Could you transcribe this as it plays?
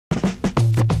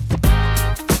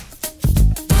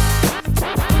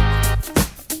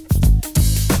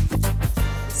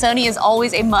Sony is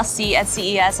always a must-see at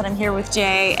CES, and I'm here with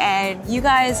Jay, and you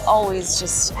guys always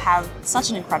just have such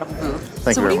an incredible booth.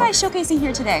 Thank you what are you very guys showcasing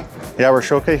here today? Yeah, we're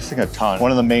showcasing a ton. One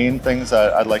of the main things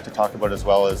that I'd like to talk about as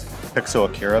well is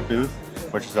AKIRA booth,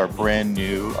 which is our brand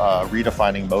new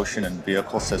redefining motion and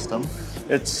vehicle system.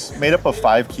 It's made up of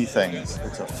 5 key things.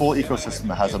 It's a full ecosystem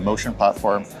that has a motion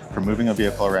platform for moving a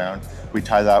vehicle around. We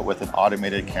tie that with an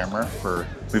automated camera for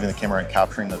moving the camera and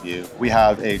capturing the view. We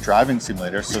have a driving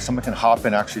simulator, so someone can hop in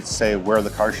and actually say where the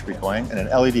car should be going, and an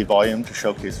LED volume to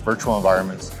showcase virtual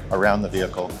environments around the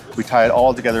vehicle. We tie it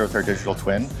all together with our digital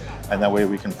twin, and that way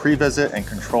we can pre-visit and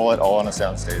control it all on a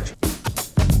soundstage.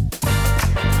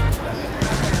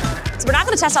 So we're not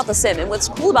going to test out the sim, and what's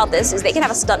cool about this is they can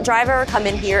have a stunt driver come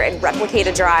in here and replicate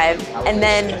a drive, and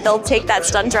then they'll take that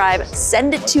stunt drive,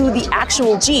 send it to the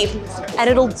actual Jeep, and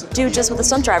it'll do just what the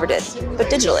stunt driver did, but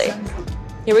digitally.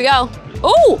 Here we go.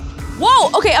 Oh,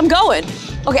 whoa, okay, I'm going.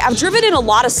 Okay, I've driven in a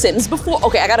lot of sims before.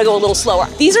 Okay, I gotta go a little slower.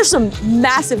 These are some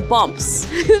massive bumps.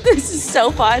 This is so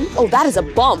fun. Oh, that is a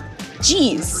bump.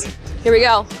 Jeez. Here we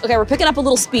go. Okay, we're picking up a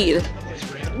little speed.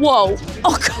 Whoa,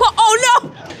 oh, God. Oh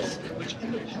no!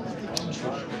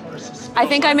 I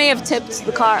think I may have tipped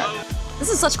the car. This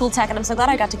is such cool tech, and I'm so glad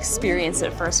I got to experience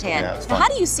it firsthand. Yeah, it's Now, fun. how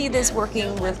do you see this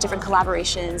working with different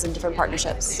collaborations and different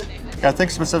partnerships? Yeah, I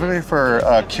think specifically for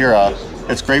AKIRA,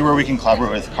 it's great where we can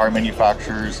collaborate with car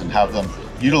manufacturers and have them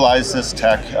utilize this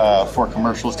tech for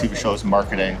commercials, TV shows,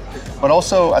 marketing. But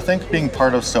also, I think being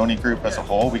part of Sony Group as a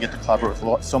whole, we get to collaborate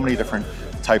with so many different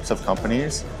types of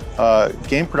companies.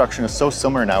 Game production is so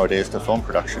similar nowadays to film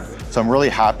production. So I'm really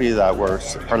happy that we're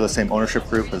part of the same ownership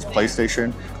group as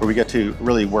PlayStation, where we get to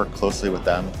really work closely with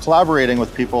them. Collaborating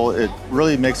with people, it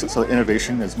really makes it so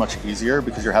innovation is much easier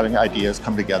because you're having ideas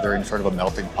come together in sort of a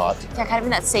melting pot. Yeah, kind of in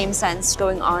that same sense,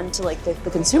 going on to like the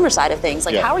consumer side of things.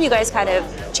 Like, Yeah. how are you guys kind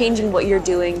of changing what you're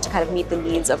doing to kind of meet the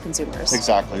needs of consumers?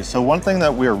 Exactly. So one thing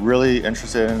that we're really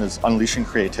interested in is unleashing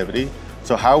creativity.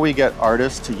 So how we get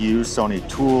artists to use Sony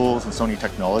tools and Sony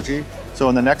technology. So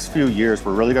in the next few years,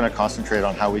 we're really going to concentrate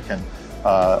on how we can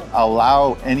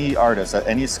allow any artist at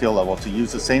any skill level to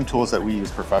use the same tools that we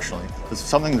use professionally. This is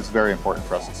something that's very important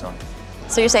for us at Sony.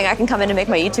 So you're saying I can come in and make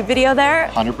my YouTube video there?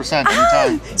 100%,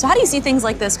 anytime. So how do you see things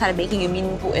like this kind of making a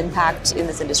meaningful impact in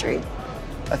this industry?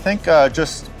 I think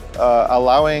just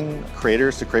allowing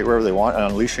creators to create wherever they want and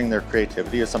unleashing their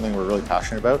creativity is something we're really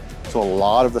passionate about. So a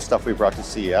lot of the stuff we brought to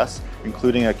CES,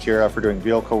 including AKIRA for doing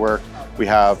vehicle work, we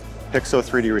have Pixo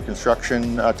 3D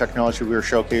reconstruction technology we were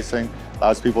showcasing,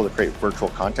 allows people to create virtual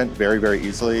content very, very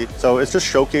easily. So it's just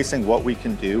showcasing what we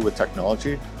can do with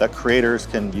technology that creators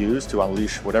can use to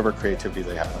unleash whatever creativity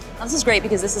they have. This is great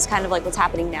because this is kind of like what's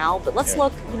happening now, but let's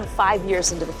look 5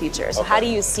 years into the future. So how do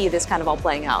you see this kind of all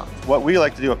playing out? What we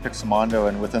like to do at Pixamondo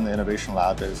and within the Innovation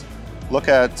Lab is look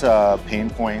at pain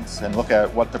points and look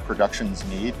at what the productions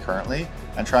need currently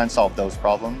and try and solve those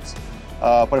problems.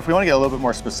 But if we want to get a little bit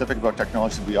more specific about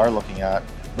technology we are looking at,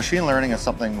 machine learning is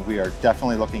something we are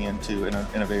definitely looking into in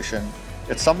innovation.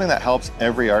 It's something that helps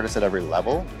every artist at every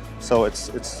level. So it's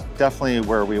definitely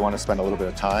where we want to spend a little bit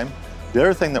of time. The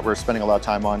other thing that we're spending a lot of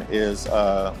time on is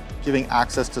giving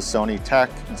access to Sony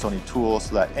tech and Sony tools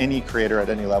so that any creator at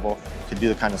any level can do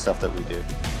the kind of stuff that we do.